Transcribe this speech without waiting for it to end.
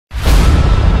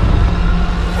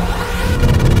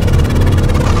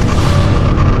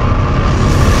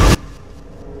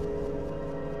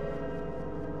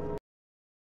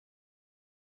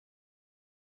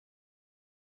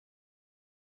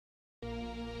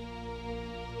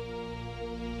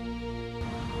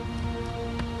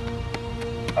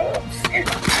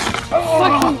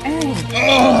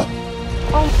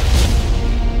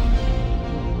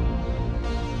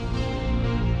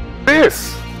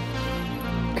This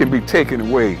can be taken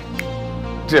away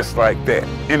just like that,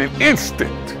 in an instant.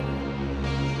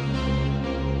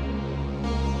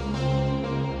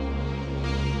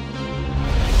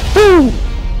 Woo!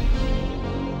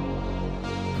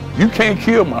 You can't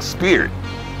kill my spirit.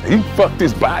 You fuck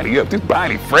this body up. This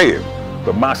body frail,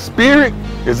 but my spirit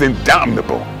is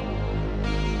indomitable.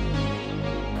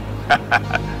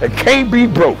 It can't be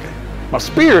broken. My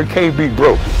spirit can't be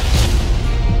broken.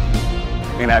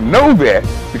 And I know that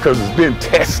because it's been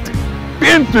tested.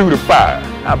 Been through the fire.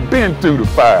 I've been through the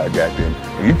fire, goddamn.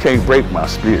 And you can't break my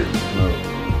spirit.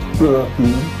 No.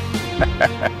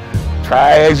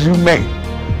 Try as you may.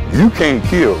 You can't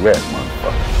kill that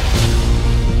motherfucker.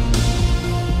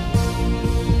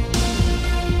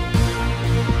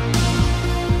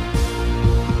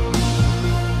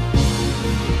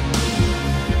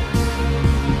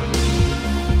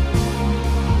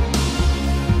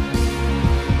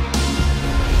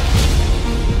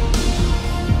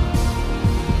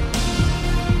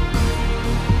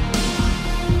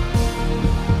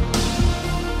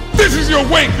 This is your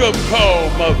wake-up call,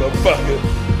 motherfucker.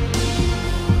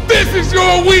 This is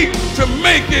your week to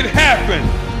make it happen.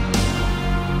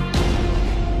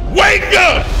 Wake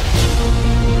up!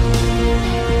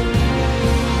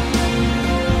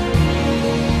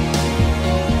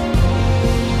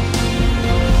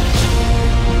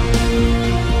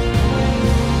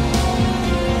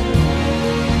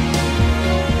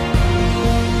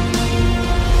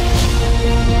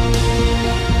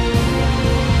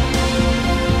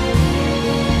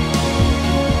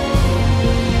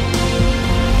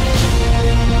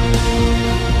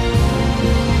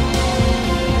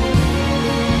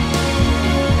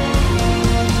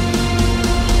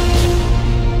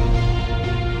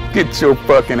 Get your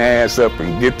fucking ass up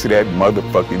and get to that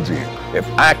motherfucking gym. If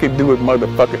I can do it,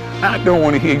 motherfucker, I don't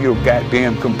want to hear your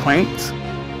goddamn complaints.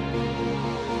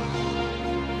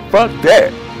 Fuck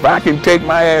that. If I can take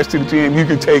my ass to the gym, you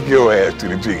can take your ass to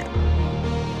the gym.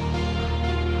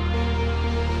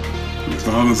 As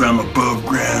long as I'm above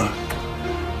ground,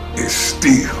 it's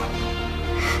still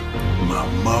my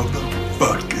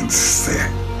motherfucking set.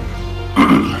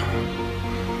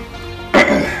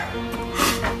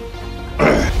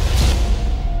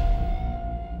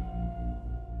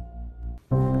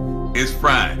 It's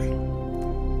Friday.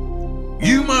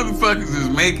 You motherfuckers is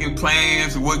making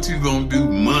plans of what you gonna do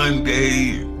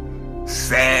Monday and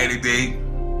Saturday.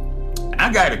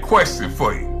 I got a question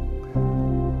for you.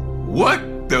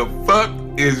 What the fuck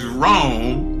is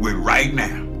wrong with right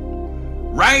now?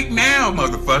 Right now,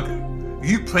 motherfucker,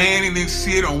 you planning this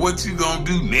shit on what you gonna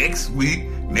do next week,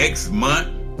 next month?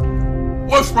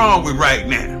 What's wrong with right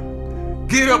now?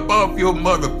 Get up off your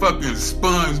motherfucking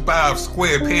SpongeBob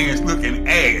SquarePants looking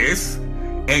ass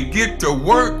and get to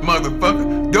work,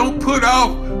 motherfucker. Don't put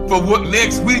off for what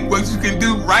next week, what you can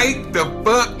do right the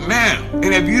fuck now.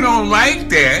 And if you don't like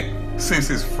that, since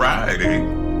it's Friday,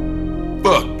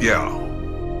 fuck y'all.